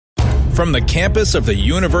from the campus of the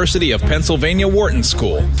University of Pennsylvania Wharton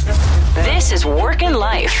School. This is Work and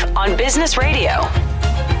Life on Business Radio.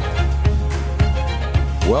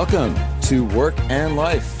 Welcome to Work and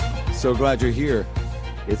Life. So glad you're here.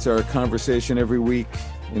 It's our conversation every week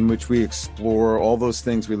in which we explore all those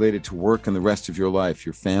things related to work and the rest of your life,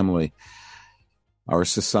 your family, our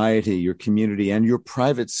society, your community, and your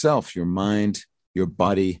private self, your mind, your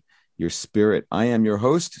body, your spirit. I am your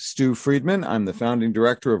host, Stu Friedman. I'm the founding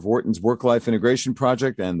director of Wharton's Work-Life Integration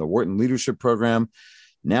Project and the Wharton Leadership Program.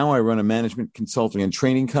 Now I run a management consulting and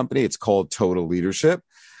training company. It's called Total Leadership.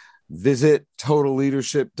 Visit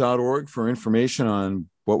totalleadership.org for information on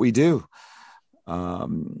what we do.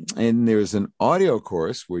 And there's an audio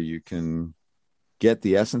course where you can get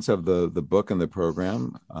the essence of the book and the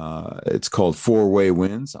program. It's called 4-Way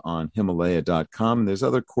Wins on Himalaya.com. There's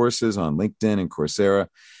other courses on LinkedIn and Coursera.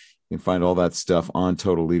 You can find all that stuff on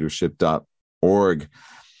totalleadership.org.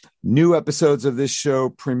 New episodes of this show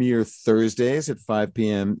premiere Thursdays at 5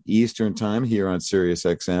 p.m. Eastern Time here on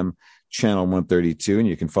SiriusXM Channel 132. And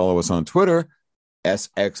you can follow us on Twitter,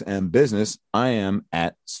 SXM Business. I am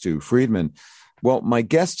at Stu Friedman. Well, my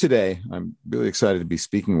guest today, I'm really excited to be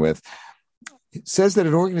speaking with, says that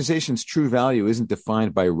an organization's true value isn't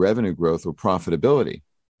defined by revenue growth or profitability.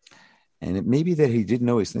 And it may be that he didn't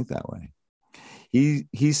always think that way.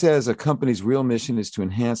 He says a company's real mission is to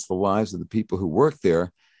enhance the lives of the people who work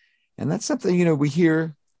there. And that's something, we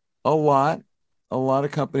hear a lot. A lot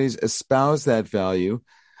of companies espouse that value.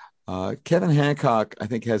 Kevin Hancock, I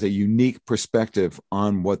think, has a unique perspective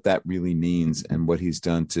on what that really means and what he's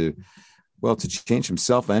done to change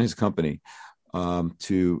himself and his company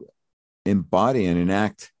to embody and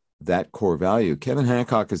enact that core value. Kevin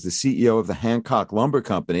Hancock is the CEO of the Hancock Lumber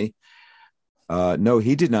Company. No,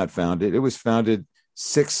 he did not found it. It was founded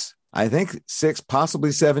six,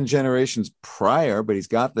 possibly 7 generations prior, but he's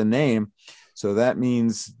got the name. So that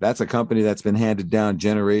means that's a company that's been handed down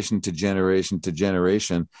generation to generation to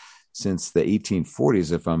generation since the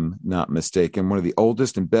 1840s, if I'm not mistaken. One of the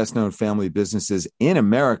oldest and best-known family businesses in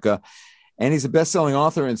America. And he's a best-selling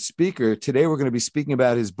author and speaker. Today, we're going to be speaking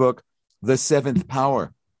about his book, The Seventh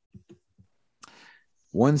Power.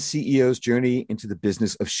 One CEO's journey into the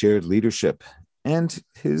business of shared leadership and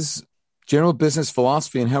his general business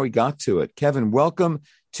philosophy and how he got to it. Kevin, welcome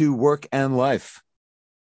to Work and Life.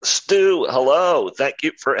 Stu, hello. Thank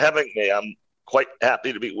you for having me. I'm quite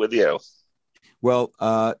happy to be with you. Well,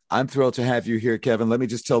 I'm thrilled to have you here, Kevin. Let me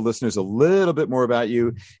just tell listeners a little bit more about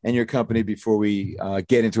you and your company before we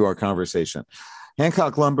get into our conversation.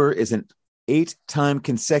 Hancock Lumber is an 8-time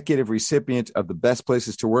consecutive recipient of the Best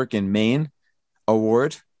Places to Work in Maine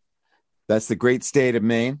award. That's the great state of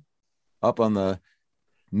Maine, up on the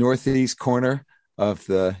northeast corner of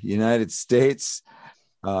the United States,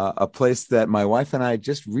 a place that my wife and I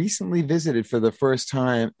just recently visited for the first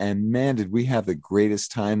time. And man, did we have the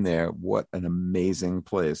greatest time there. What an amazing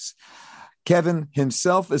place. Kevin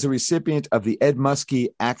himself is a recipient of the Ed Muskie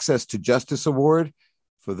Access to Justice Award.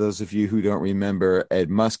 For those of you who don't remember Ed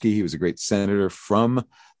Muskie, he was a great senator from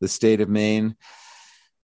the state of Maine.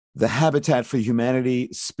 The Habitat for Humanity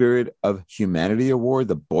Spirit of Humanity Award,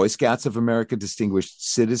 the Boy Scouts of America Distinguished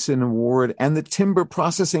Citizen Award, and the Timber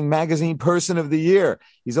Processing Magazine Person of the Year.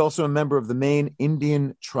 He's also a member of the Maine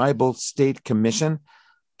Indian Tribal State Commission.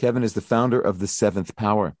 Kevin is the founder of The Seventh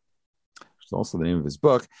Power, which is also the name of his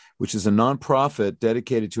book, which is a nonprofit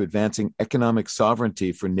dedicated to advancing economic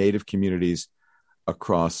sovereignty for Native communities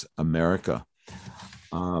across America.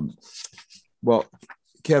 Well,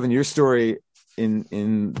 Kevin, your story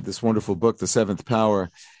in this wonderful book, The Seventh Power,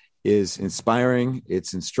 is inspiring.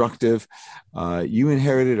 It's instructive. You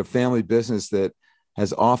inherited a family business that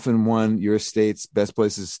has often won your state's Best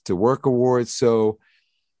Places to Work awards. So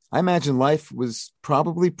I imagine life was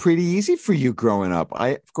probably pretty easy for you growing up. I,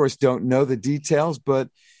 of course, don't know the details, but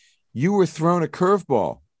you were thrown a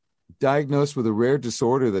curveball, diagnosed with a rare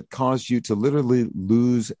disorder that caused you to literally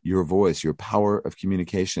lose your voice, your power of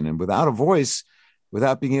communication. And without a voice,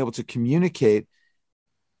 without being able to communicate,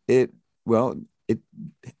 it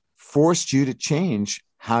forced you to change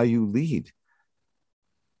how you lead.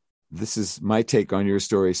 This is my take on your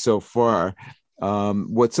story so far.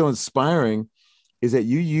 What's so inspiring is that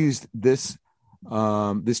you used this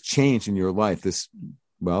change in your life, let's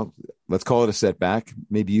call it a setback.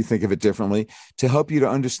 Maybe you think of it differently, to help you to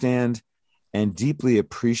understand and deeply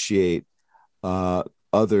appreciate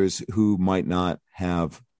others who might not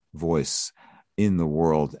have voice in the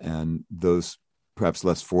world, and those perhaps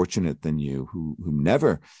less fortunate than you who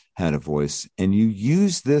never had a voice. And you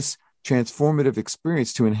use this transformative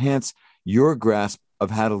experience to enhance your grasp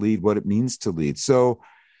of how to lead, what it means to lead. So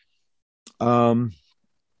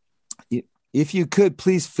if you could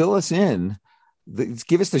please fill us in,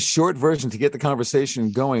 give us the short version to get the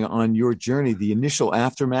conversation going on your journey, the initial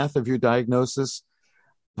aftermath of your diagnosis,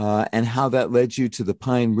 and how that led you to the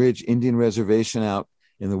Pine Ridge Indian Reservation out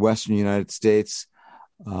in the Western United States.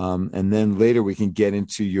 And then later we can get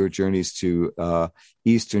into your journeys to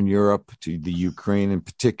Eastern Europe, to the Ukraine in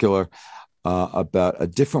particular, about a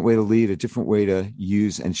different way to lead, a different way to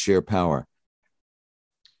use and share power.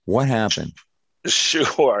 What happened?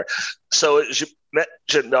 Sure. So as you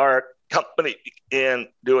mentioned, our company began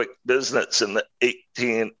doing business in the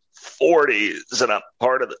 1840s, and I'm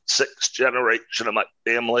part of the sixth generation of my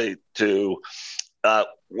family to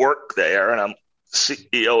work there, and I'm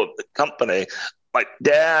CEO of the company. My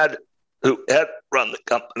dad, who had run the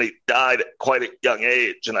company, died at quite a young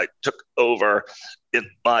age, and I took over in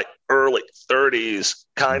my early 30s,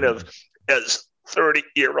 kind of as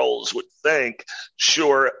 30-year-olds would think.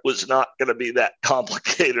 Sure, it was not going to be that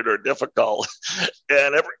complicated or difficult.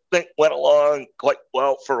 And everything went along quite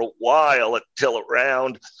well for a while until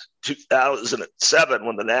around 2007,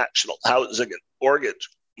 when the national housing and mortgage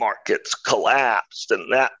markets collapsed.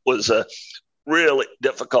 And that was a really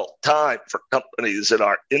difficult time for companies in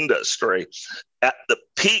our industry. At the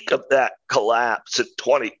peak of that collapse in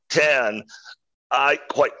 2010, I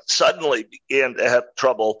quite suddenly began to have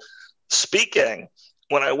trouble speaking.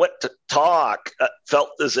 When I went to talk, I felt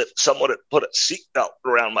as if someone had put a seatbelt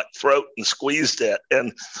around my throat and squeezed it.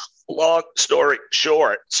 And long story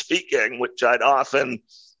short, speaking, which I'd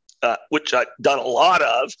done a lot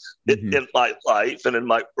of in my life and in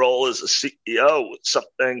my role as a CEO, was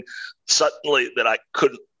something suddenly that I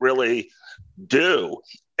couldn't really do.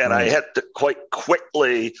 And I had to quite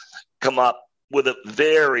quickly come up with a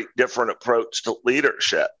very different approach to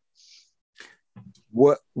leadership.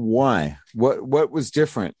 Why? What was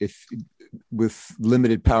different with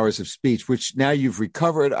limited powers of speech, which now you've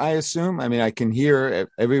recovered, I assume? I mean, I can hear,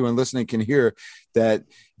 everyone listening can hear that,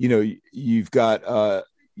 you've got,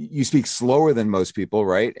 you speak slower than most people,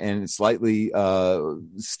 right? And slightly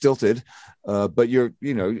stilted, but you're,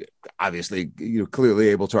 obviously, clearly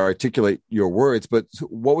able to articulate your words. But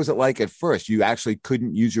what was it like at first? You actually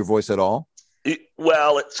couldn't use your voice at all?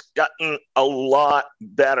 Well, it's gotten a lot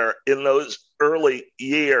better in those early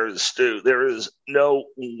years, Stu. There is no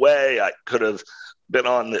way I could have been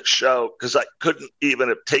on this show because I couldn't even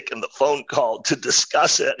have taken the phone call to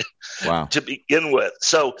discuss it to begin with.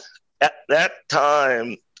 So at that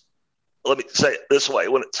time, let me say it this way.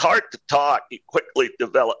 When it's hard to talk, you quickly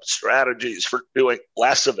develop strategies for doing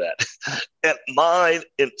less of it. And mine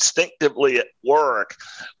instinctively at work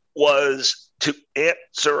was to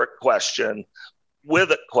answer a question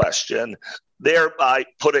with a question, thereby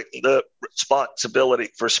putting the responsibility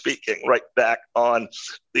for speaking right back on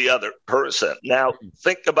the other person. Now,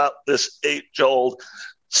 think about this age-old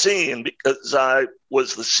scene, because I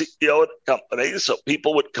was the CEO of the company, so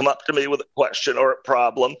people would come up to me with a question or a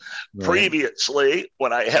problem. Right. Previously,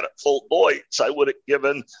 when I had a full voice, I would have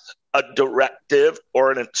given a directive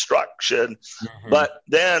or an instruction. But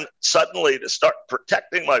then suddenly, to start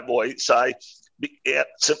protecting my voice, I began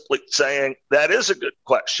simply saying, that is a good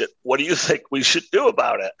question. What do you think we should do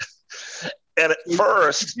about it? And at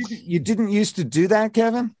first... You didn't used to do that,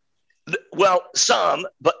 Kevin? Well, some,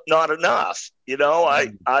 but not enough.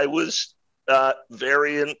 I was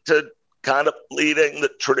very into kind of leading the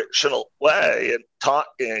traditional way and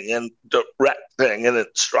talking and directing and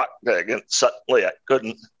instructing. And suddenly I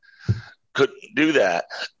couldn't do that.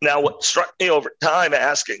 Now, what struck me over time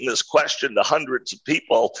asking this question to hundreds of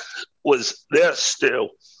people was this, Stu.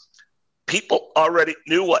 People already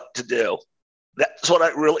knew what to do. That's what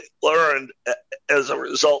I really learned as a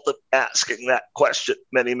result of asking that question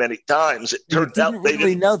many, many times. It turned out they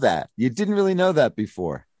didn't know that. You didn't really know that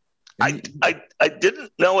before. I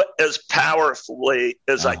didn't know it as powerfully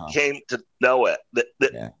as I came to know it.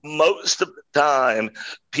 That most of the time,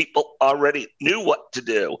 people already knew what to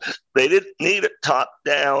do. They didn't need a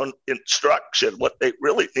top-down instruction. What they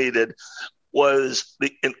really needed was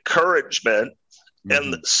the encouragement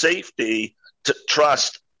and the safety to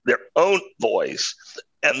trust their own voice.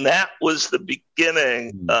 And that was the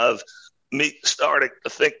beginning of me starting to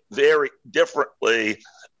think very differently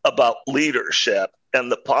about leadership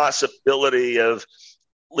and the possibility of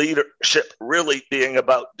leadership really being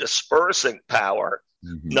about dispersing power,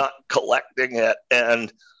 not collecting it,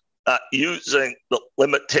 and using the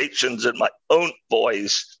limitations in my own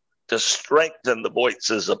voice to strengthen the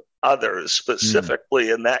voices of others, specifically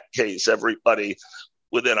in that case, everybody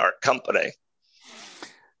within our company.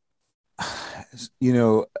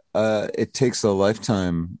 It takes a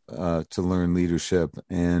lifetime to learn leadership,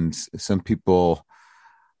 and some people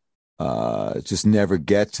just never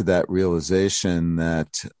get to that realization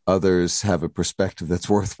that others have a perspective that's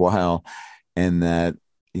worthwhile, and that,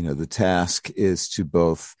 the task is to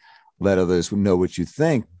both let others know what you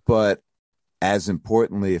think, but as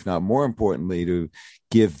importantly, if not more importantly, to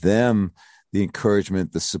give them the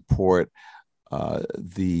encouragement, the support,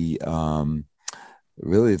 really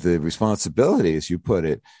the responsibility, as you put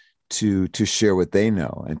it, to share what they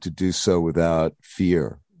know, and to do so without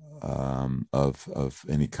fear of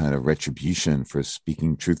any kind of retribution for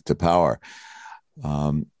speaking truth to power.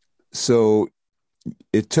 So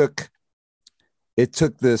it took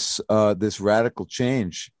this radical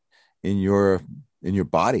change in your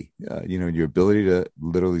body, your ability to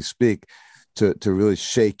literally speak, to really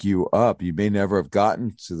shake you up. You may never have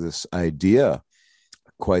gotten to this idea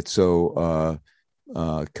quite so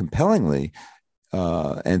compellingly,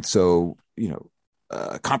 and so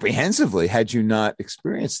comprehensively, had you not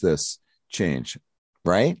experienced this change,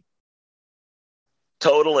 right?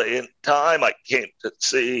 Totally. In time, I came to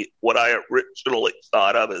see what I originally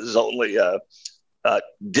thought of as only a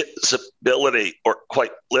disability, or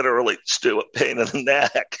quite literally, Stu, a pain in the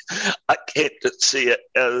neck. I came to see it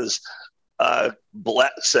as a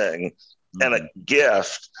blessing and a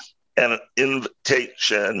gift and an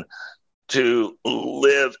invitation to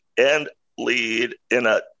live and lead in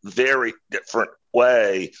a very different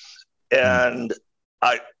way. And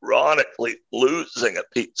ironically, losing a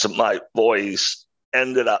piece of my voice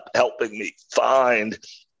ended up helping me find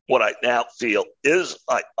what I now feel is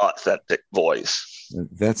my authentic voice.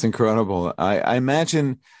 That's incredible. I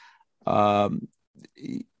imagine, that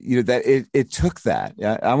it took that.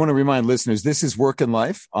 I want to remind listeners, this is Work and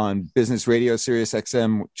Life on Business Radio, Sirius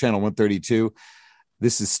XM, channel 132.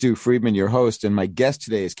 This is Stu Friedman, your host, and my guest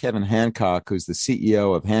today is Kevin Hancock, who's the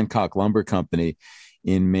CEO of Hancock Lumber Company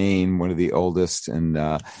in Maine, one of the oldest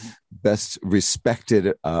and best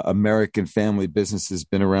respected American family businesses,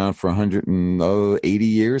 been around for 180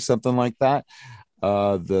 years, something like that.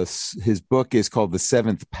 His book is called The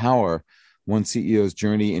Seventh Power, One CEO's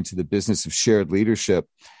Journey into the Business of Shared Leadership.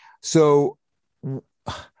 So, all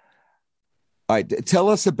right, tell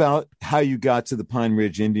us about how you got to the Pine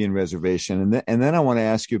Ridge Indian Reservation, and then I want to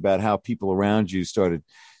ask you about how people around you started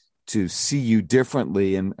to see you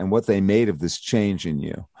differently, and what they made of this change in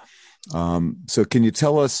you. So can you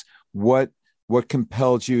tell us what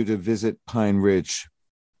compelled you to visit Pine Ridge?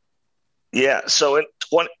 Yeah, so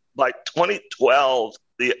by 2012,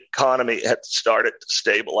 the economy had started to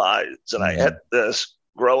stabilize, and I had this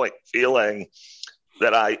growing feeling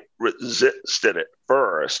that I resisted at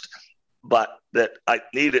first, but that I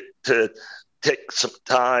needed to take some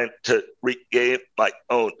time to regain my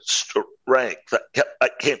own strength. I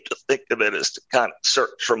came to think of it as to kind of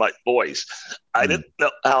search for my voice. I didn't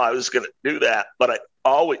know how I was going to do that, but I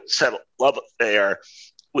always had a love affair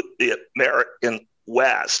with the American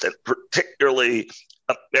West, and particularly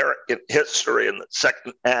American history in the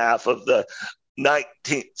second half of the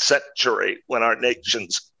 19th century, when our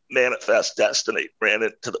nation's manifest destiny ran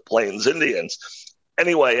into the Plains Indians.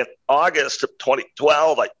 Anyway, in August of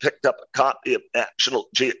 2012, I picked up a copy of National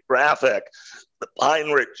Geographic. The Pine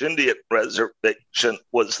Ridge Indian Reservation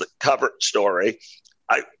was the cover story.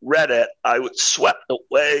 I read it. I was swept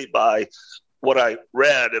away by what I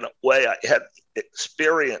read in a way I hadn't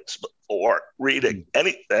experienced before reading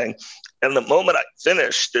anything. And the moment I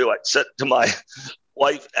finished, Stu, I said to my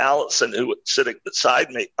wife, Allison, who was sitting beside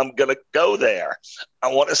me, I'm going to go there. I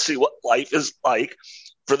want to see what life is like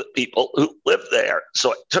for the people who live there.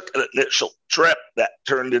 So I took an initial trip that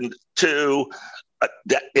turned into two. A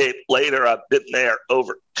decade later, I've been there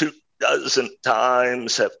over 24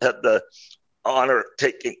 times, have had the honor of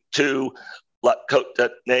taking 2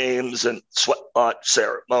 Lakota names and sweat lodge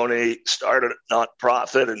ceremony, started a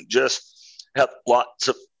nonprofit, and just have lots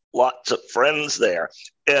of friends there.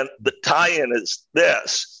 And the tie-in is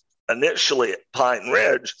this. Initially at Pine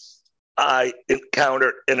Ridge, I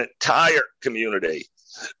encountered an entire community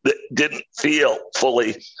that didn't feel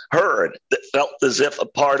fully heard, that felt as if a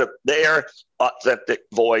part of their authentic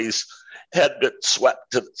voice had been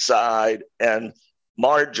swept to the side and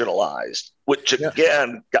marginalized, which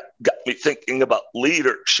again got me thinking about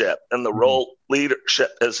leadership and the role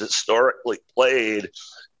leadership has historically played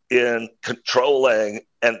in controlling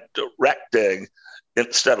and directing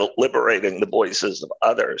instead of liberating the voices of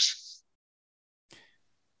others.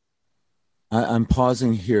 I'm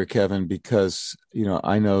pausing here, Kevin, because,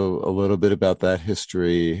 I know a little bit about that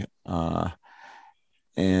history.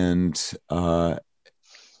 It's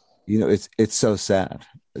so sad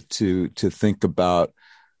to think about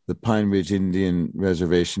the Pine Ridge Indian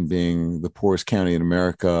Reservation being the poorest county in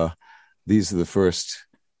America. These are the first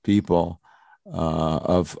people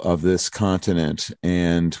of this continent,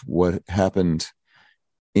 and what happened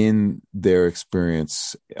in their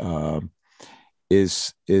experience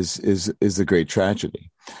is a great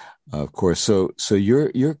tragedy, of course. So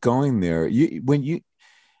you're going there.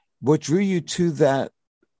 What drew you to that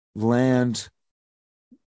land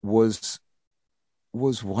was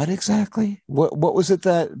what exactly? What was it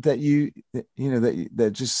that you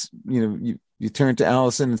turned to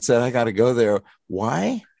Allison and said, I got to go there?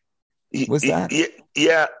 Why was that?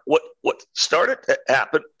 Yeah. What started to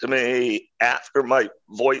happen to me after my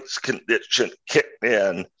voice condition kicked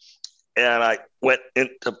in and I went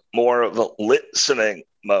into more of a listening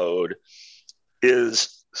mode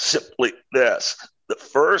is simply this. The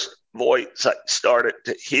first voice I started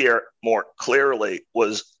to hear more clearly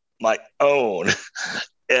was my own.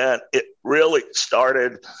 And it really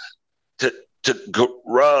started to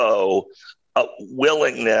grow a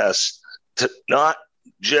willingness to not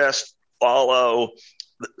just follow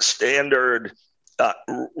the standard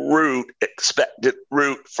expected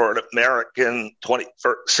route for an American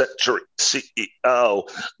 21st century CEO,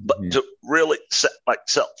 but to really set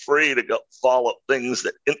myself free to go follow things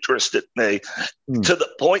that interested me to the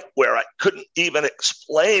point where I couldn't even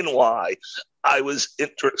explain why I was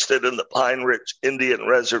interested in the Pine Ridge Indian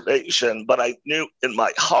Reservation, but I knew in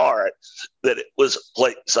my heart that it was a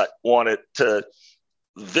place I wanted to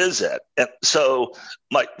visit. And so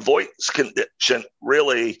my voice condition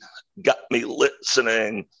really got me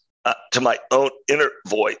listening to my own inner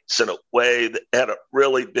voice in a way that had a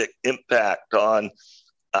really big impact on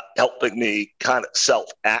helping me kind of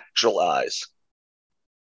self-actualize.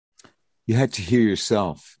 You had to hear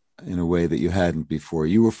yourself in a way that you hadn't before.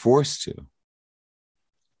 You were forced to.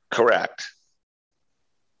 Correct.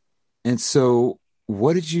 And so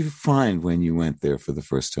what did you find when you went there for the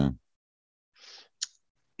first time?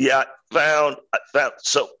 Yeah, I found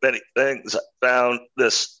so many things. I found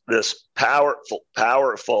this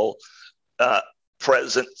powerful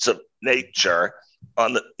presence of nature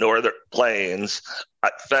on the northern plains. I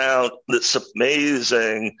found this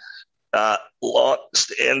amazing,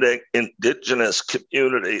 long-standing indigenous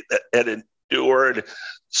community that had endured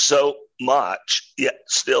so much, yet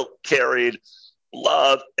still carried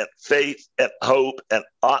love and faith and hope and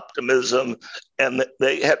optimism, and that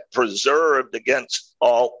they had preserved against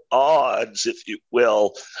all odds, if you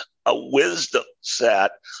will, a wisdom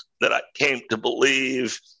set that I came to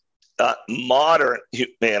believe modern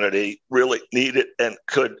humanity really needed and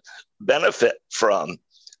could benefit from.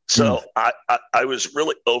 So I was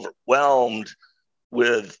really overwhelmed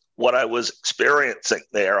with what I was experiencing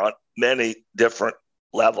there on many different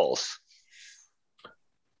levels.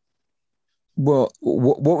 Well,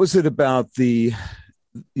 what was it about the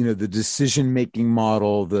decision-making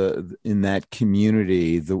model, in that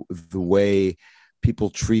community, the way people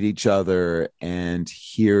treat each other and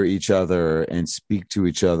hear each other and speak to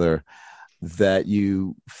each other, that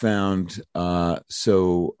you found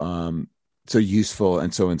so useful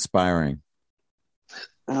and so inspiring?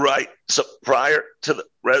 Right. So prior to the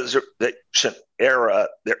reservation era,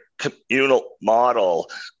 their communal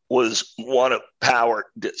model was one of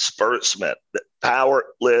power disbursement, that power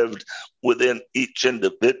lived within each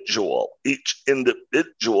individual. Each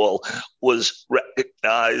individual was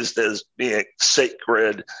recognized as being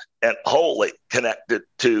sacred and holy, connected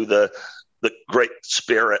to the great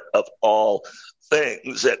spirit of all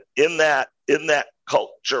things. And in that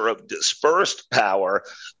culture of dispersed power,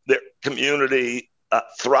 their community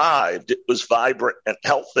thrived. It was vibrant and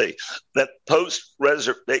healthy. Then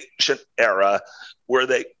post-reservation era, where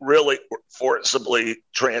they really were forcibly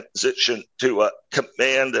transitioned to a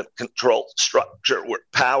command and control structure where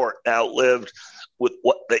power now lived with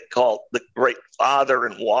what they called the Great Father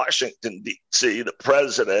in Washington, D.C., the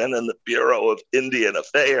President and the Bureau of Indian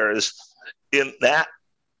Affairs. In that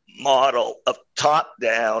model of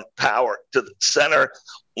top-down power to the center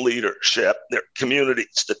leadership, their community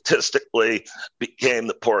statistically became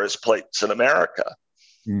the poorest place in America.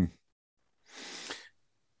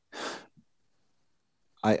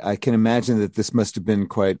 I can imagine that this must have been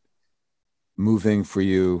quite moving for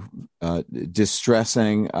you,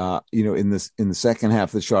 distressing. In the second half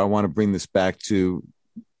of the show, I want to bring this back to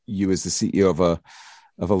you as the CEO of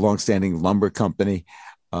a longstanding lumber company,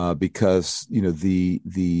 because the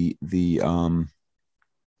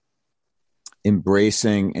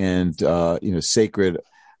embracing and sacred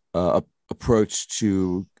approach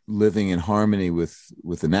to living in harmony with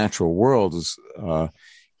the natural world is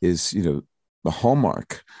the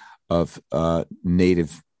hallmark of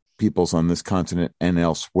native peoples on this continent and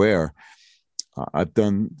elsewhere. I've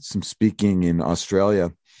done some speaking in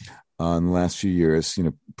Australia in the last few years,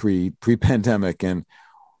 pre-pandemic, and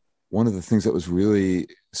one of the things that was really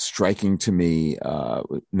striking to me,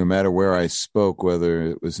 no matter where I spoke, whether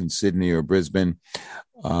it was in Sydney or Brisbane,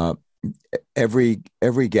 every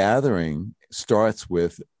gathering starts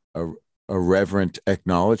with a reverent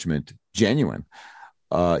acknowledgement, genuine.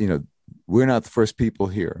 We're not the first people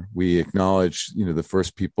here. We acknowledge, the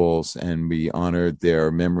first peoples, and we honor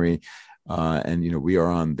their memory, and we are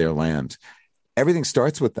on their land. Everything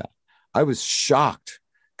starts with that. I was shocked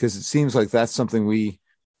because it seems like that's something we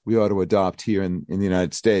ought to adopt here in the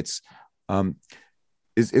United States.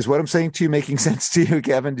 Is what I'm saying to you making sense to you,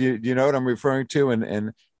 Kevin? Do you know what I'm referring to?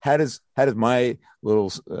 And how does my little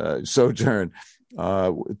sojourn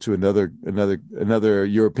to another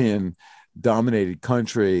European dominated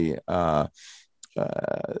country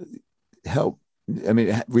help? I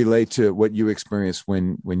mean, relate to what you experienced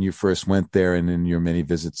when you first went there, and in your many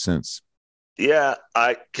visits since. Yeah,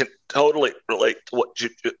 I can totally relate to what you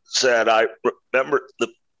just said. I remember the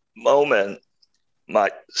moment,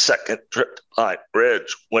 my second trip to Pine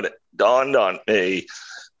Ridge, when it dawned on me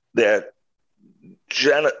that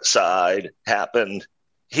genocide happened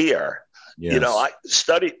here. Yes. I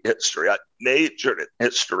studied history. I majored in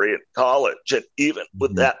history in college. And even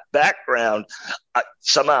with that background, I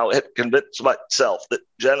somehow had convinced myself that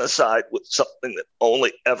genocide was something that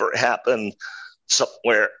only ever happened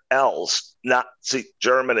somewhere else, Nazi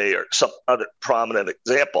Germany or some other prominent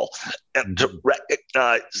example. And to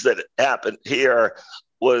recognize that it happened here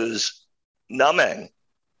was numbing,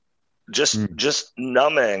 just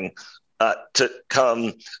numbing. To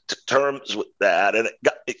come to terms with that. And it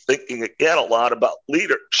got me thinking again a lot about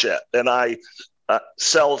leadership. And I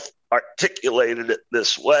self-articulated it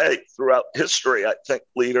this way throughout history. I think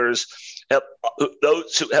leaders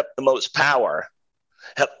those who have the most power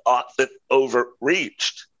have often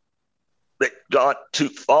overreached. They've gone too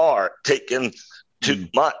far, taken too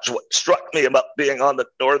much. What struck me about being on the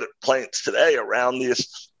Northern Plains today around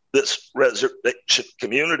this reservation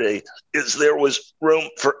community is there was room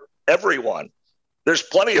for everyone. There's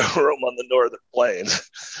plenty of room on the Northern Plains,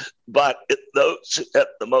 but those who had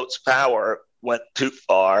the most power went too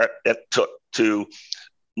far and took too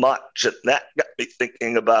much. And that got me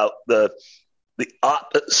thinking about the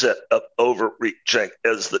opposite of overreaching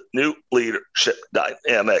as the new leadership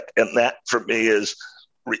dynamic. And that for me is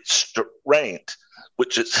restraint,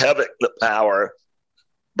 which is having the power,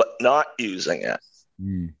 but not using it.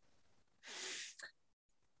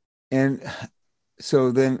 And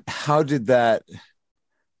so then how did that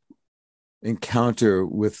encounter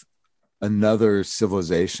with another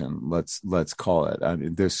civilization, let's call it? I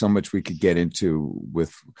mean, there's so much we could get into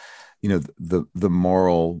with, the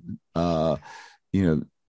moral,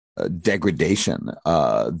 degradation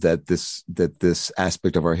that this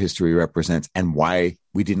aspect of our history represents, and why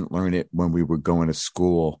we didn't learn it when we were going to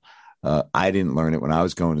school. I didn't learn it when I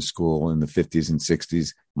was going to school in the 50s and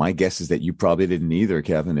 60s. My guess is that you probably didn't either,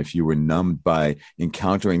 Kevin, if you were numbed by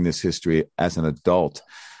encountering this history as an adult.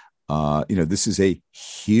 This is a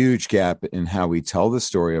huge gap in how we tell the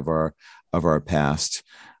story of our past.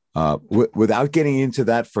 Without getting into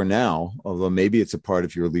that for now, although maybe it's a part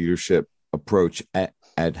of your leadership approach at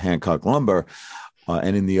Hancock Lumber,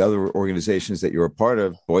 and in the other organizations that you're a part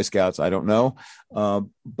of, Boy Scouts, I don't know.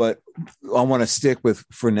 But I want to stick with,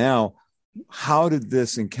 for now, how did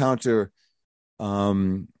this encounter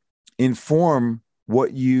inform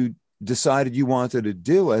what you decided you wanted to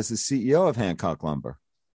do as the CEO of Hancock Lumber,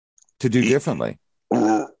 to do differently?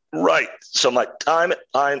 Right. So my time at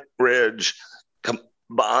Pine Ridge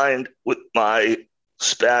combined with my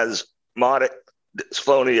spasmodic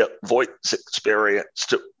dysphonia voice experience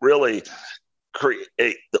to really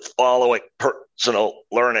create the following personal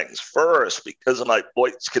learnings. First, because of my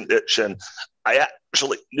voice condition, I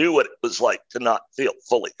actually knew what it was like to not feel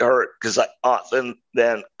fully heard, because I often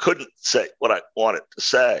then couldn't say what I wanted to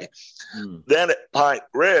say. Then at Pine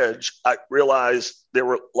Ridge, I realized there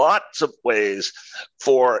were lots of ways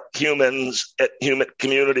for humans and human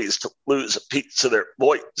communities to lose a piece of their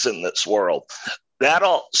voice in this world. That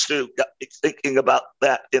also got me thinking about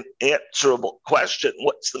that unanswerable question: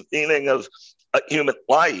 what's the meaning of a human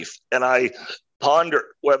life? And I pondered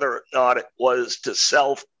whether or not it was to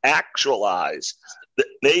self-actualize, that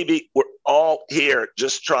maybe we're all here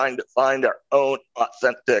just trying to find our own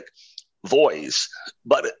authentic voice.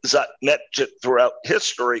 But as I mentioned throughout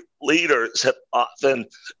history, leaders have often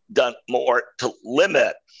done more to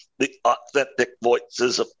limit the authentic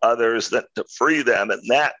voices of others than to free them. And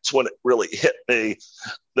that's when it really hit me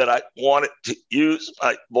that I wanted to use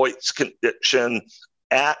my voice condition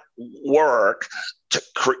at work to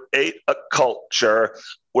create a culture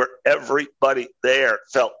where everybody there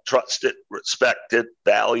felt trusted, respected,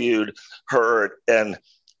 valued, heard, and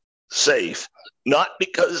safe, not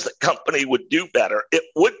because the company would do better. It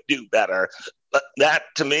would do better, but that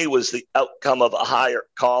to me was the outcome of a higher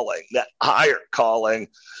calling. That higher calling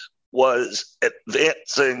was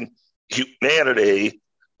advancing humanity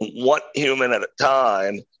one human at a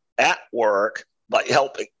time at work by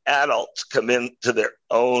helping adults come into their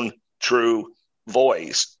own true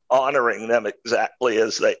voice, honoring them exactly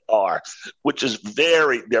as they are, which is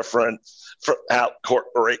very different from how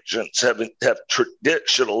corporations have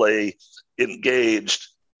traditionally engaged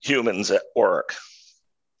humans at work.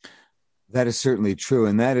 That is certainly true.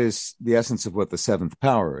 And that is the essence of what the seventh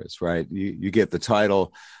power is, right? You get the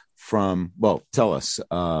title from, well, tell us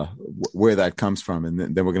where that comes from, and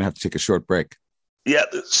then we're going to have to take a short break. Yeah,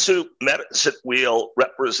 the Sioux medicine wheel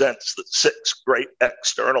represents the six great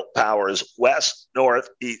external powers: west, north,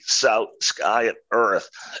 east, south, sky, and earth.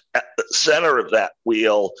 At the center of that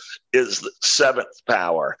wheel is the seventh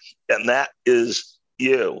power, and that is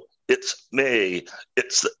you. It's me.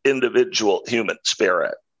 It's the individual human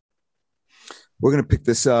spirit. We're going to pick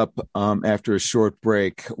this up after a short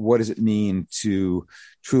break. What does it mean to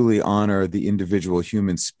truly honor the individual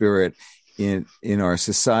human spirit in our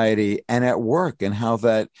society and at work, and how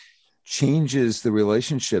that changes the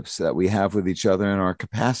relationships that we have with each other and our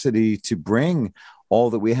capacity to bring all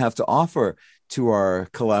that we have to offer to our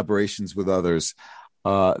collaborations with others?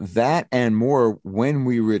 That and more when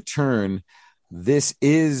we return. This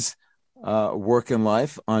is Work and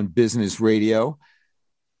Life on Business Radio,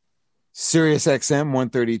 Sirius XM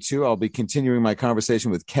 132. I'll be continuing my conversation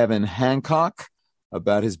with Kevin Hancock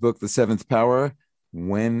about his book, The Seventh Power,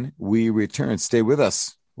 when we return. Stay with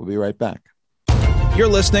us. We'll be right back. You're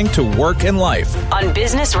listening to Work and Life on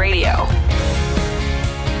Business Radio.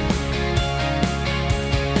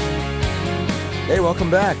 Hey, welcome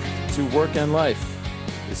back to Work and Life.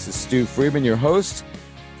 This is Stu Friedman, your host,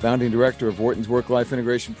 founding director of Wharton's Work-Life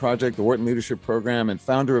Integration Project, the Wharton Leadership Program, and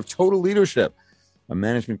founder of Total Leadership, a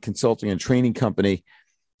management consulting and training company.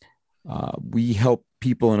 We help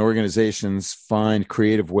people and organizations find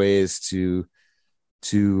creative ways to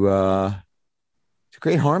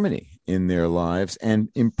create harmony in their lives and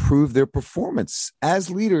improve their performance as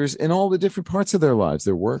leaders in all the different parts of their lives,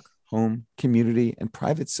 their work, home, community, and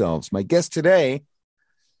private selves. My guest today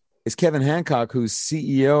is Kevin Hancock, who's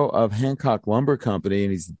CEO of Hancock Lumber Company,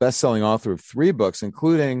 and he's the best-selling author of 3 books,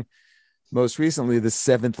 including most recently The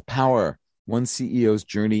Seventh Power, One CEO's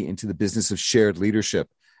Journey into the Business of Shared Leadership.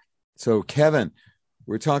 So, Kevin,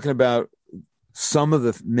 we're talking about some of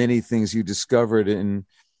the many things you discovered in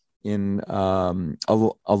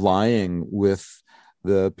allying with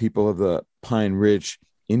the people of the Pine Ridge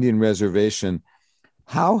Indian Reservation.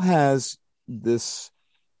 How has this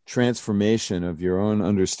transformation of your own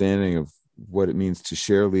understanding of what it means to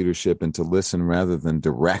share leadership and to listen rather than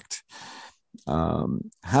direct, how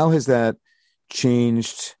has that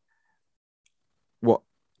changed? Well,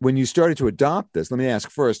 when you started to adopt this, let me ask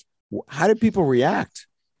first, how did people react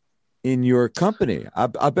in your company? I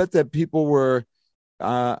bet that people were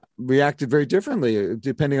reacted very differently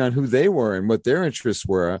depending on who they were and what their interests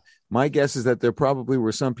were. My guess is that there probably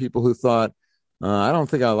were some people who thought, I don't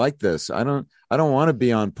think I like this. I don't want to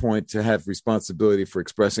be on point to have responsibility for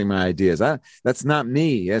expressing my ideas. That's not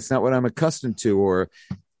me. That's not what I'm accustomed to. Or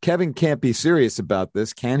Kevin can't be serious about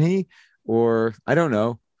this, can he? Or I don't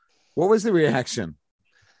know. What was the reaction?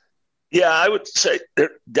 Yeah, I would say there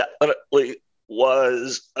definitely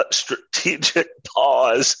was a strategic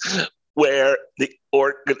pause where the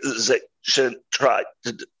organization tried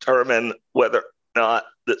to determine whether or not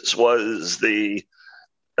this was the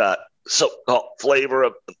so-called flavor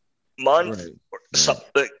of the month, right, or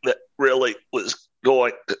something that really was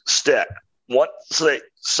going to stick. Once they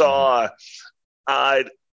saw I'd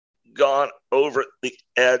gone over the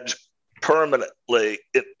edge permanently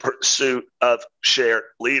in pursuit of shared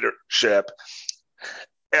leadership,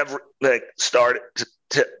 everything started to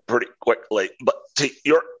tip pretty quickly. But to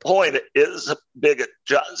your point, it is a big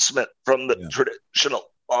adjustment from the traditional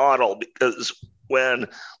model, because when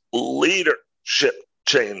leadership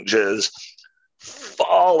changes,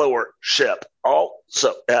 followership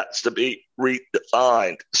also has to be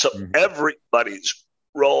redefined. So everybody's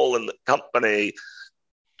role in the company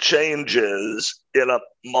changes in a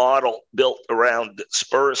model built around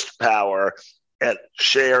dispersed power and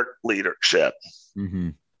shared leadership. Mm-hmm.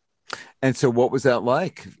 And so what was that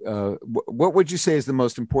like? What would you say is the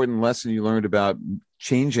most important lesson you learned about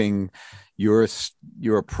changing your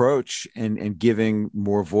approach and giving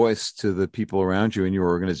more voice to the people around you in your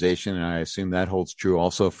organization? And I assume that holds true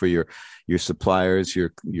also for your suppliers,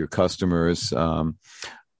 your customers,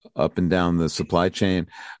 up and down the supply chain.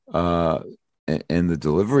 and the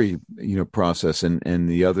delivery, process and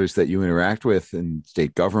the others that you interact with in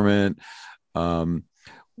state government.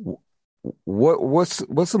 What's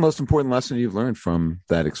the most important lesson you've learned from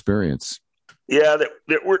that experience? Yeah,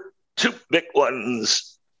 there were two big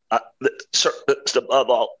ones that surfaced above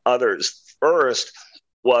all others. First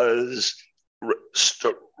was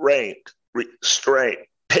restraint,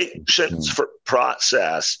 patience for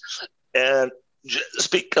process. And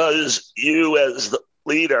just because you as the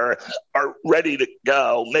leader are ready to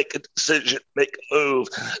go, make a decision, make a move,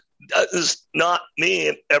 does not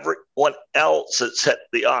mean everyone else has had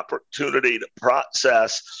the opportunity to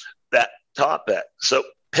process that topic. So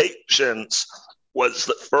patience was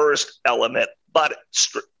the first element, but it's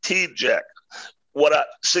strategic. What I've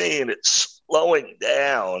seen, it's slowing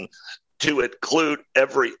down to include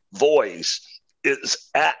every voice is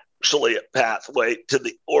actually a pathway to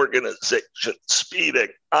the organization speeding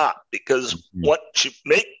up, because once you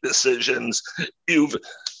make decisions, you've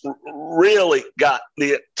really got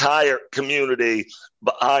the entire community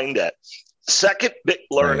behind it. Second big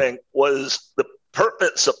learning was the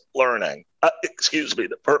purpose of learning.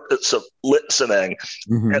 The purpose of listening.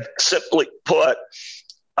 And simply put,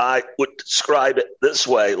 I would describe it this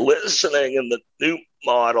way. Listening in the new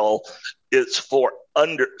model is for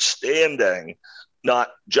understanding, not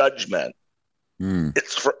judgment.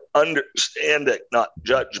 It's for understanding, not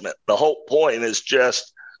judgment. The whole point is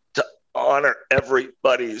just to honor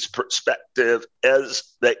everybody's perspective as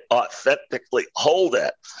they authentically hold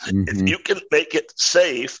it. If you can make it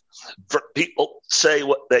safe for people to say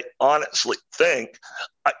what they honestly think,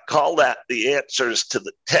 I call that the answers to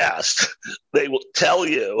the test. They will tell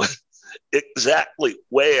you exactly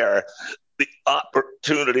where the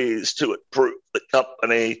opportunities to improve the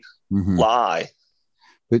company lie.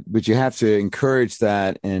 But you have to encourage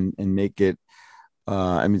that and make it.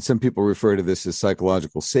 Some people refer to this as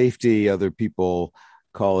psychological safety. Other people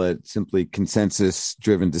call it simply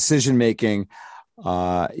consensus-driven decision making.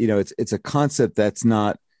 It's a concept that's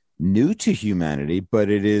not new to humanity, but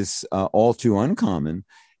it is all too uncommon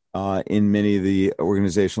in many of the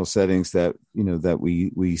organizational settings that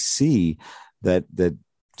we see that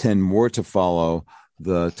tend more to follow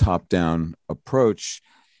the top-down approach.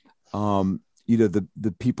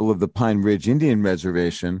 The people of the Pine Ridge Indian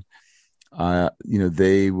Reservation,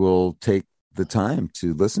 they will take the time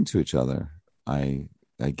to listen to each other, I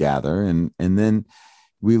gather. And then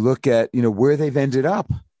we look at, where they've ended up.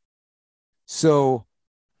 So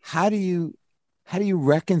how do you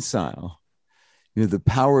reconcile, the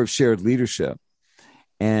power of shared leadership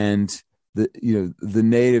and the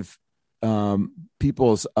native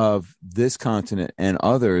peoples of this continent and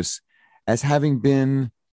others as having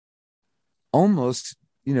been almost,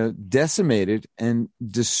 decimated and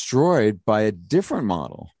destroyed by a different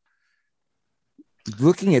model?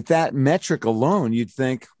 Looking at that metric alone, you'd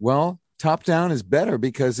think, well, top down is better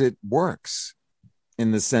because it works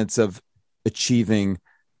in the sense of achieving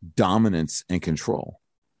dominance and control.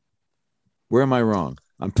 Where am I wrong?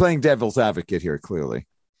 I'm playing devil's advocate here, clearly.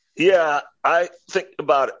 Yeah, I think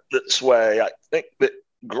about it this way. I think that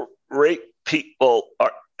great people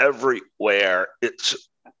are everywhere. It's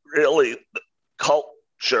really the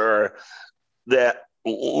culture that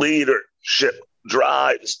leadership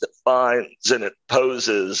drives, defines, and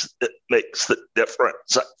imposes that makes the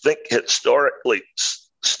difference. I think historically,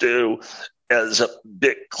 Stu, as a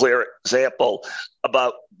big, clear example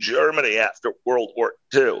about Germany after World War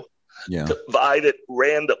II, divided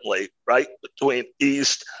randomly, right, between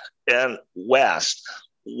East and West.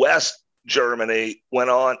 West Germany went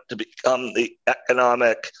on to become the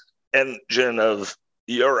economic engine of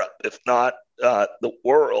Europe, if not the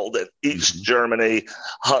world, and East Germany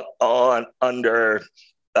hung on under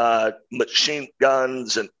machine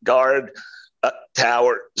guns and guard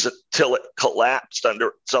towers until it collapsed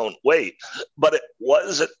under its own weight. But it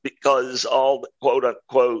wasn't because all the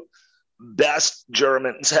quote-unquote best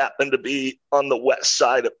Germans happened to be on the west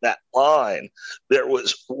side of that line. There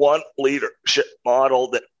was one leadership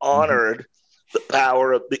model that honored the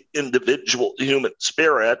power of the individual human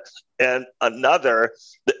spirit, and another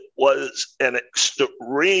that was an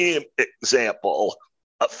extreme example,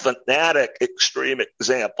 a fanatic extreme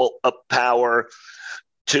example of power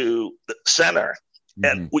to the center.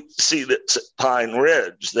 And we see this at Pine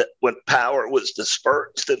Ridge, that when power was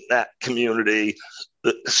dispersed in that community,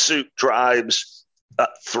 the Sioux tribes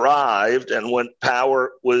thrived. And when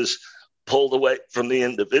power was pulled away from the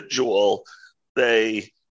individual, they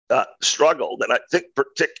struggled. And I think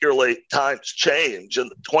particularly times change in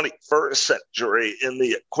the 21st century, in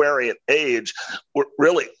the Aquarian age, we're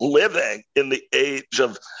really living in the age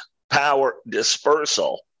of power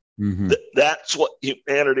dispersal. Mm-hmm. That's what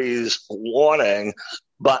humanity is wanting,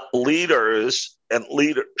 but leaders and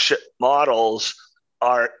leadership models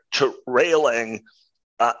are derailing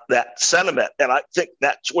that sentiment. And I think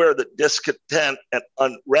that's where the discontent and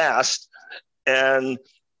unrest and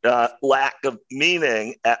lack of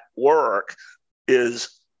meaning at work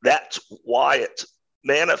that's why it's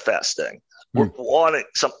manifesting. We're wanting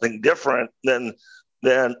something different than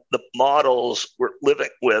the models we're living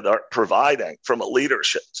with are providing from a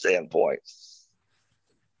leadership standpoint.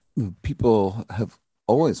 People have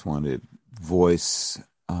always wanted voice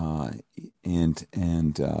and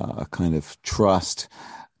a kind of trust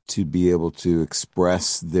to be able to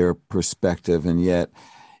express their perspective, and yet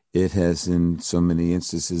it has, in so many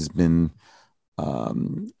instances, been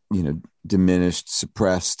diminished,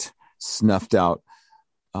 suppressed, snuffed out.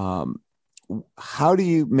 How do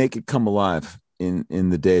you make it come alive in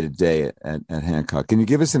the day-to-day at Hancock? Can you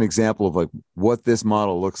give us an example of like what this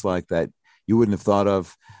model looks like that you wouldn't have thought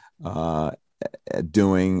of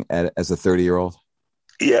doing as a 30-year-old?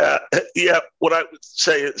 Yeah. What I would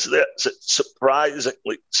say is that it's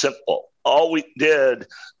surprisingly simple. All we did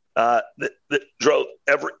that drove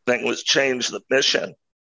everything was change the mission.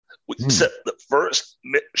 We said the first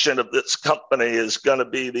mission of this company is going to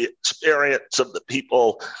be the experience of the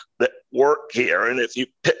people that work here. And if you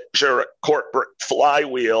picture a corporate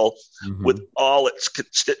flywheel with all its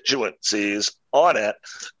constituencies on it,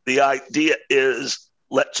 the idea is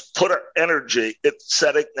let's put our energy in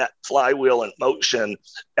setting that flywheel in motion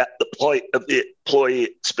at the point of the employee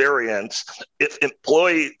experience. If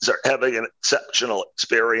employees are having an exceptional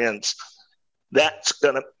experience, that's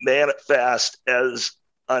going to manifest as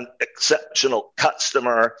an exceptional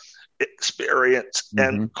customer experience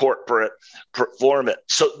and corporate performance.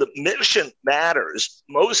 So the mission matters.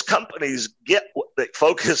 Most companies get what they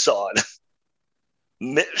focus on.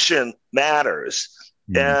 Mission matters.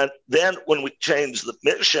 And then when we changed the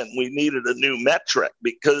mission, we needed a new metric,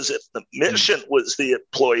 because if the mission was the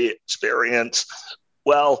employee experience,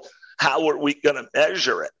 well, how are we going to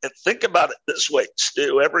measure it? And think about it this way,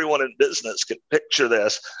 Stu. Everyone in business can picture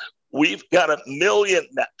this. We've got 1 million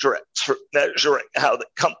metrics for measuring how the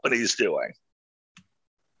company's doing.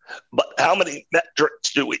 But how many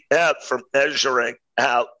metrics do we have for measuring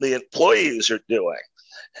how the employees are doing,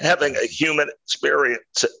 having a human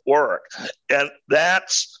experience at work? And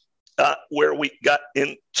that's where we got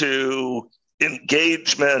into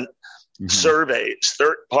engagement surveys,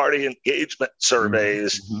 third-party engagement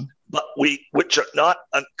surveys, but which are not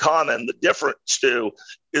uncommon. The difference, Stu,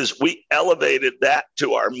 is we elevated that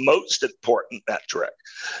to our most important metric.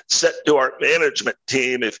 Said to our management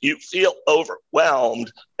team, if you feel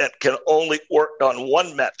overwhelmed and can only work on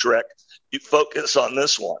one metric, you focus on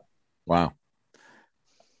this one. Wow.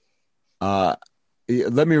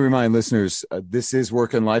 Let me remind listeners, this is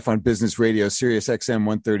Work and Life on Business Radio, Sirius XM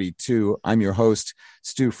 132. I'm your host,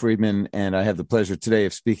 Stu Friedman, and I have the pleasure today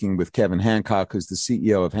of speaking with Kevin Hancock, who's the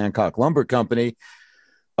CEO of Hancock Lumber Company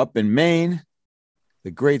up in Maine,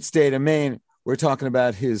 the great state of Maine. We're talking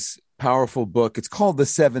about his powerful book. It's called The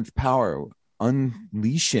Seventh Power,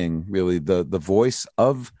 unleashing really the voice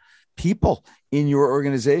of people in your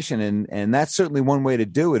organization. And that's certainly one way to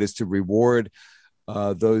do it, is to reward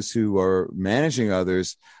those who are managing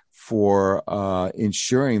others for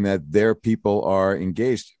ensuring that their people are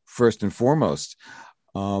engaged first and foremost.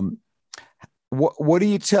 What do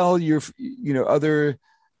you tell your other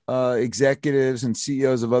executives and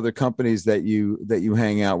CEOs of other companies that you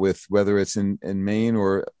hang out with, whether it's in Maine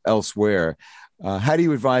or elsewhere? How do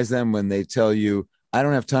you advise them when they tell you, I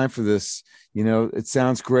don't have time for this? It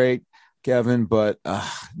sounds great, Kevin, but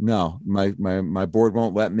no, my board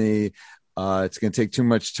won't let me. It's going to take too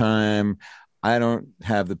much time. I don't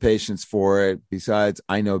have the patience for it. Besides,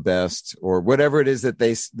 I know best, or whatever it is that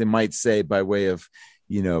they might say by way of,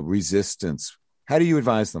 resistance. How do you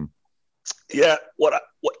advise them? Yeah, what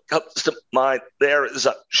comes to mind there is,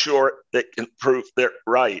 I'm sure they can prove they're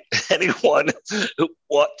right. Anyone who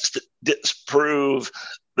wants to disprove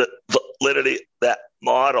the validity of that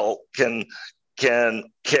model can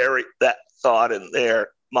carry that thought in their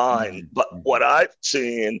mind. But what I've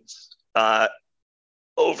seen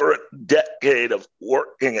over a decade of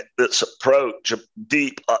working at this approach of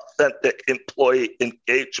deep, authentic employee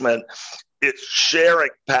engagement, its sharing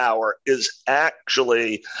power is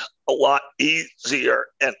actually a lot easier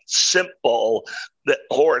and simple than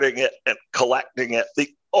hoarding it and collecting it. The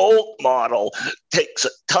old model takes a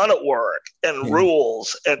ton of work and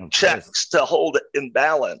rules and checks to hold it in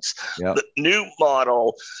balance. Yep. The new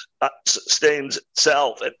model sustains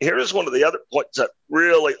itself. And here's one of the other points I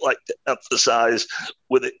really like to emphasize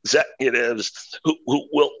with executives who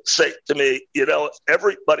will say to me, if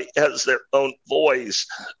everybody has their own voice,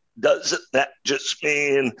 doesn't that just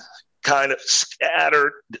mean kind of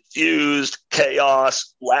scattered, diffused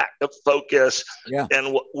chaos, lack of focus? Yeah.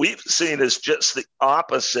 And what we've seen is just the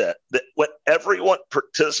opposite, that when everyone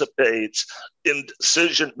participates in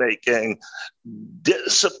decision-making,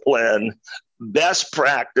 discipline, best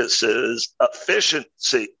practices,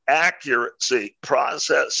 efficiency, accuracy,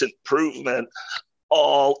 process improvement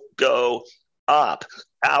all go up.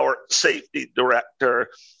 Our safety director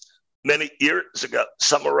many years ago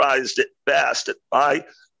summarized it best in my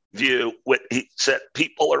view when he said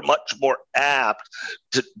people are much more apt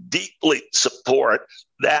to deeply support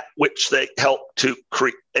that which they help to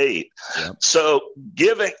create. Yep. So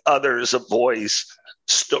giving others a voice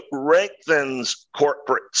strengthens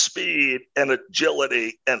corporate speed and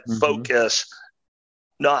agility and focus,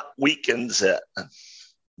 not weakens it.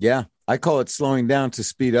 Yeah, I call it slowing down to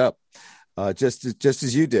speed up, just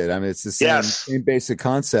as you did. I mean, it's the same basic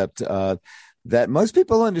concept that most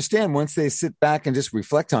people understand once they sit back and just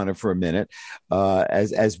reflect on it for a minute,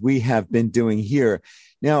 as we have been doing here.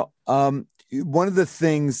 Now, one of the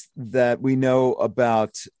things that we know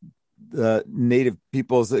about the native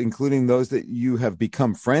peoples, including those that you have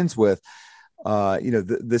become friends with,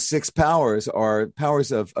 the six powers are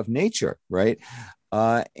powers of nature, right?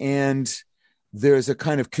 And there's a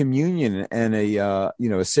kind of communion and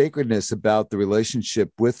a sacredness about the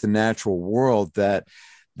relationship with the natural world that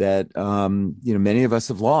many of us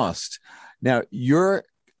have lost. Now, your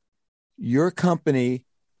company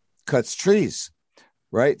cuts trees,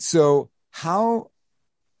 right? So how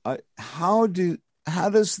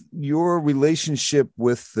does your relationship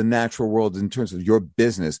with the natural world, in terms of your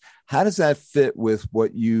business, how does that fit with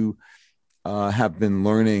what you have been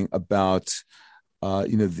learning about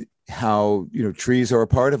how trees are a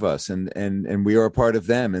part of us and we are a part of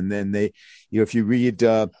them? And then they, if you read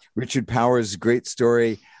Richard Powers' great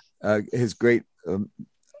story, his great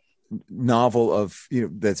novel of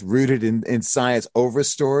that's rooted in science,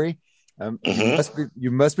 Overstory.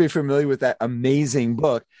 You must be familiar with that amazing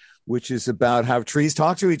book, which is about how trees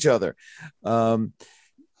talk to each other. I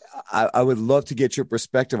would love to get your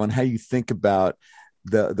perspective on how you think about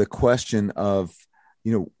the question of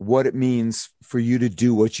what it means for you to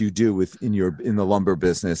do what you do in the lumber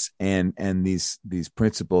business, and these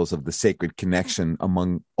principles of the sacred connection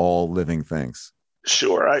among all living things.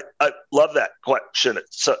 Sure. I love that question.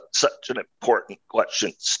 It's such an important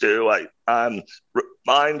question, Stu. I'm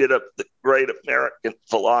reminded of the great American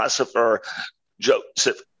philosopher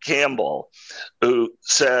Joseph Campbell, who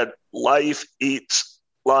said, "Life eats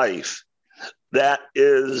life." That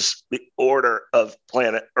is the order of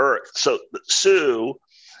planet Earth. So the Sioux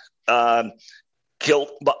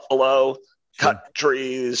killed buffalo, cut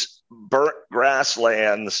trees, burnt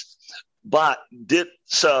grasslands, but did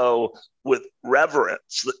so with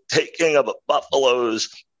reverence. The taking of a buffalo's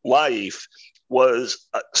life was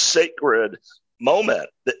a sacred moment.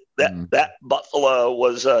 That buffalo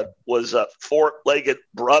was a four-legged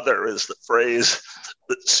brother, is the phrase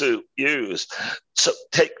that Sioux used. So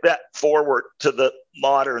take that forward to the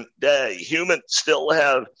modern day. Humans still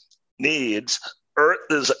have needs. Earth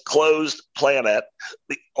is a closed planet.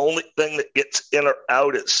 The only thing that gets in or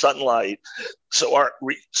out is sunlight. So our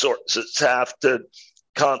resources have to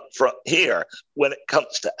come from here. When it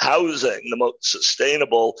comes to housing, the most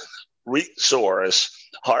sustainable resource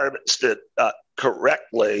harvested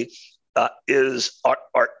correctly is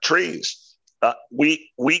our trees.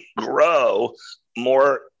 We grow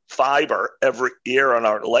more fiber every year on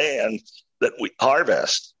our land that we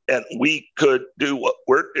harvest, and we could do what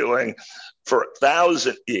we're doing for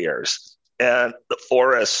 1,000 years, and the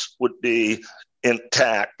forests would be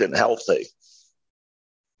intact and healthy.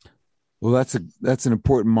 Well, that's an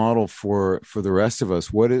important model for the rest of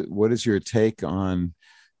us. What is your take on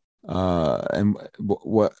and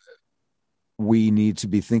what we need to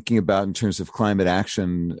be thinking about in terms of climate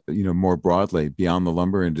action, more broadly beyond the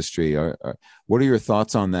lumber industry? What are your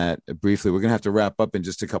thoughts on that briefly? We're going to have to wrap up in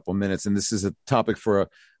just a couple of minutes, and this is a topic for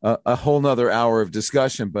a whole nother hour of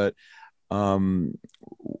discussion. But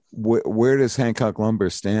where does Hancock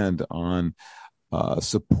Lumber stand on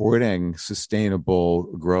supporting sustainable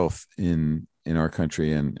growth in our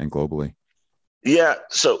country and globally? Yeah.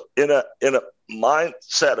 So in a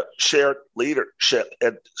mindset of shared leadership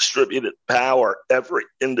and distributed power, every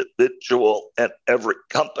individual and every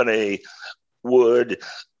company would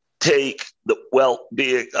take the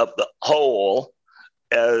well-being of the whole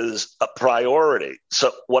as a priority.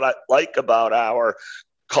 So what I like about our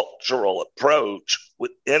cultural approach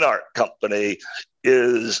within our company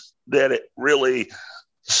is that it really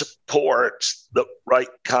supports the right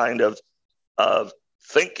kind of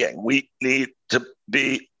thinking. We need to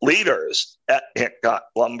be leaders at Hancock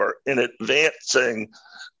Lumber in advancing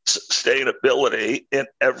sustainability in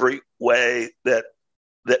every way that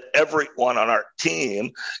everyone on our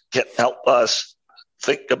team can help us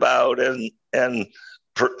think about and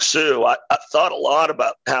pursue. I thought a lot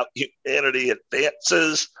about how humanity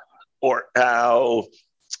advances, or how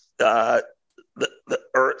the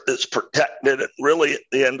earth is protected. And really, at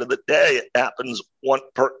the end of the day, it happens one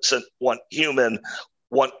person, one human,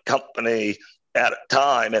 one company at a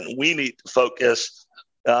time. And we need to focus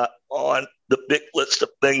on the big list of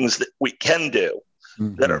things that we can do,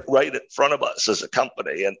 that are right in front of us as a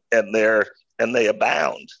company, and they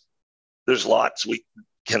abound. There's lots we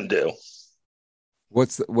can do.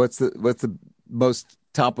 What's the most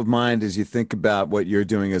top of mind as you think about what you're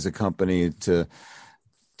doing as a company to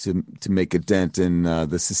make a dent in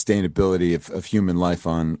the sustainability of human life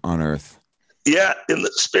on Earth? Yeah, in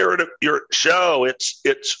the spirit of your show,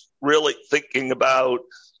 it's really thinking about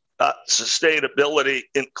sustainability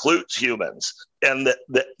includes humans, and that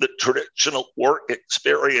the traditional work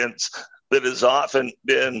experience that has often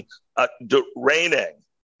been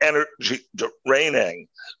energy draining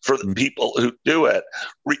for the people who do it,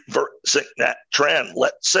 reversing that trend.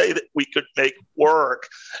 Let's say that we could make work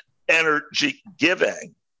energy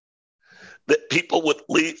giving, that people would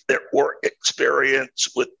leave their work experience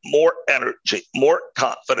with more energy, more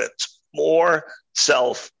confidence, more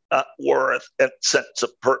self worth and sense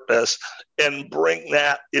of purpose, and bring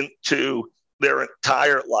that into their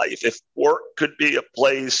entire life. If work could be a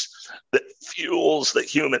place that fuels the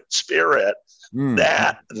human spirit,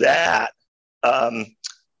 that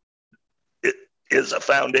it is a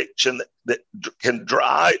foundation that can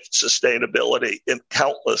drive sustainability in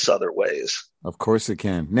countless other ways. Of course it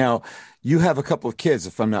can. Now, you have a couple of kids,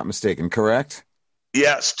 if I'm not mistaken, correct?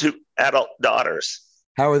 Yes, 2 adult daughters.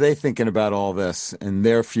 How are they thinking about all this and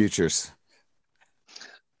their futures?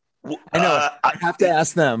 I know I have to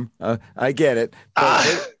ask them. I get it.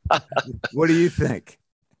 But what do you think?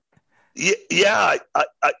 Yeah,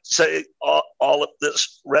 I'd say all of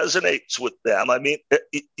this resonates with them. I mean,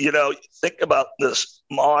 think about this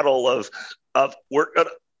model of we're going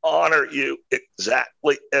to honor you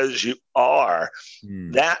exactly as you are.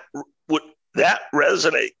 That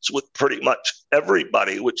resonates with pretty much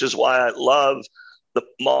everybody, which is why I love the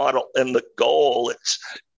model and the goal.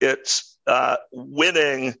 It's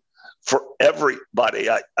winning for everybody.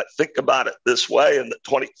 I think about it this way: in the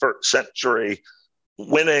 21st century,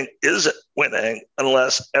 winning isn't winning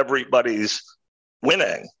unless everybody's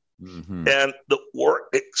winning. And the work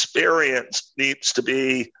experience needs to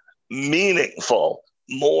be meaningful,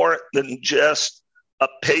 more than just a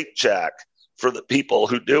paycheck for the people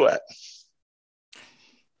who do it.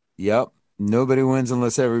 Yep. Nobody wins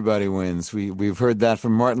unless everybody wins. We've heard that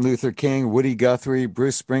from Martin Luther King, Woody Guthrie,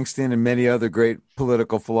 Bruce Springsteen, and many other great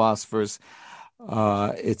political philosophers.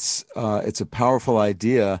 It's a powerful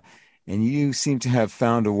idea, and you seem to have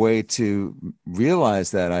found a way to realize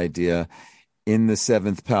that idea in the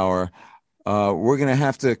Seventh Power. We're going to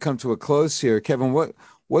have to come to a close here. Kevin,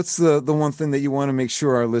 what's the one thing that you want to make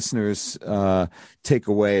sure our listeners take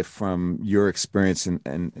away from your experience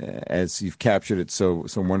and as you've captured it so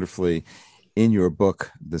wonderfully in your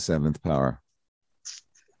book, The Seventh Power?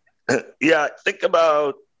 Yeah, think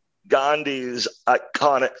about Gandhi's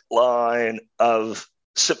iconic line of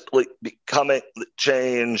simply becoming the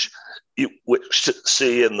change you wish to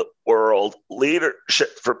see in the world.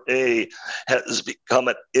 Leadership for me has become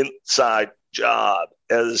an inside job.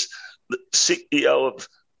 As the CEO of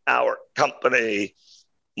our company,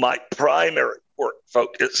 my primary work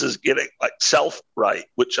focus is getting myself right,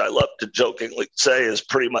 which I love to jokingly say is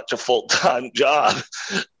pretty much a full-time job.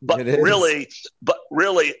 But really,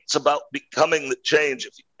 it's about becoming the change.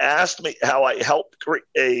 If you asked me how I helped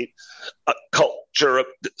create a culture of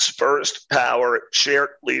dispersed power, shared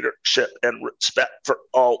leadership, and respect for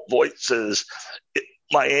all voices,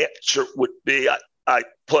 my answer would be I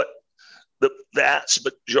put the vast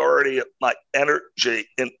majority of my energy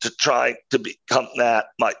into trying to become that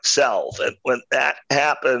myself. And when that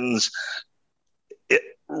happens, it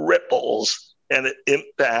ripples and it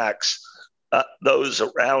impacts those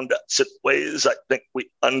around us in ways I think we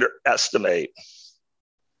underestimate.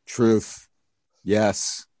 Truth.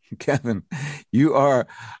 Yes. Kevin, you are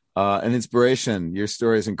an inspiration. Your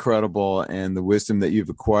story is incredible, and the wisdom that you've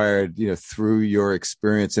acquired, through your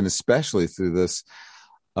experience, and especially through this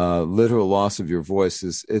literal loss of your voice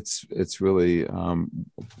it's really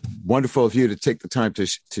wonderful of you to take the time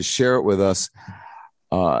to share it with us.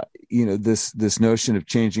 This notion of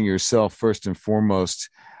changing yourself first and foremost,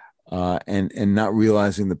 and not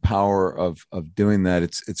realizing the power of doing that.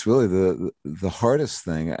 It's really the hardest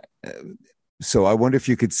thing. So I wonder if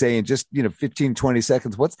you could say in just 15, 20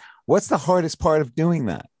 seconds, what's the hardest part of doing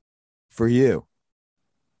that for you?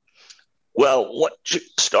 Well, once you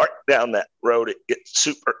start down that road, it gets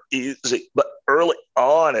super easy. But early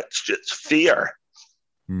on, it's just fear.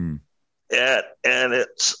 And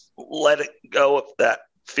it's letting go of that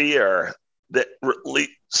fear that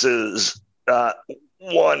releases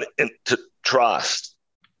one into trust.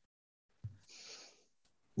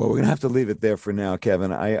 Well, we're going to have to leave it there for now,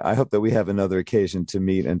 Kevin. I hope that we have another occasion to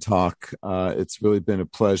meet and talk. It's really been a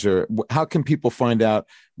pleasure. How can people find out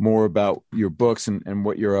more about your books and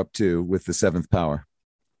what you're up to with the Seventh Power?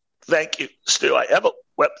 Thank you, Stu. I have a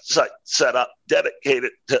website set up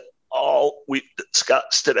dedicated to all we've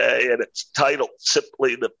discussed today, and it's titled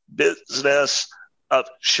simply The Business of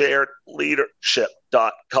Shared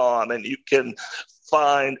Leadership.com. And you can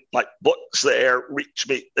find my books there, reach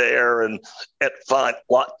me there, and find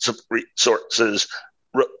lots of resources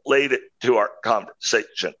related to our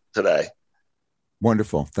conversation today.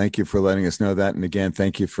 Wonderful. Thank you for letting us know that. And again,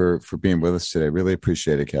 thank you for being with us today. Really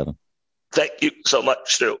appreciate it, Kevin. Thank you so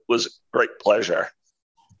much, Stu. It was a great pleasure.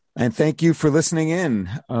 And thank you for listening in.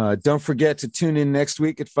 Don't forget to tune in next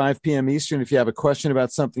week at 5 p.m. Eastern. If you have a question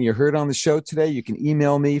about something you heard on the show today, you can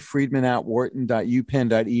email me,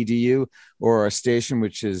 friedman@wharton.upenn.edu, or our station,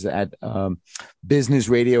 which is at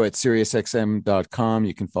businessradio@SiriusXM.com.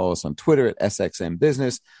 You can follow us on Twitter at SXM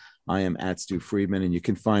Business. I am at Stu Friedman, and you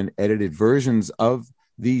can find edited versions of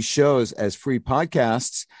these shows as free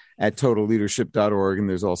podcasts at totalleadership.org. And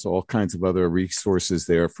there's also all kinds of other resources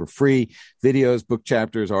there for free videos, book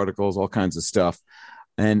chapters, articles, all kinds of stuff.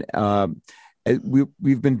 And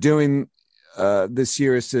we've been doing this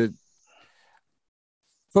year is to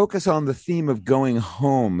focus on the theme of going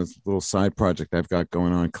home. It's a little side project I've got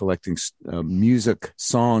going on, collecting music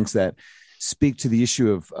songs that speak to the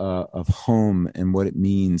issue of home and what it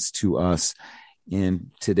means to us. And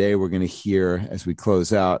today we're going to hear, as we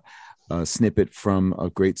close out, a snippet from a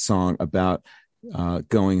great song about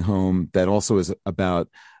going home that also is about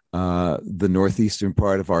the northeastern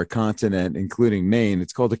part of our continent, including Maine.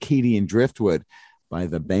 It's called Acadian Driftwood by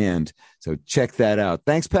the band. So check that out.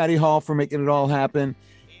 Thanks, Patty Hall, for making it all happen.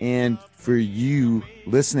 And for you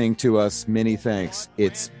listening to us, many thanks.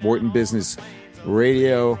 It's Wharton Business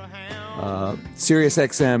Radio, Sirius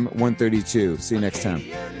XM 132. See you next time.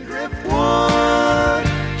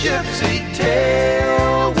 Gypsy tale.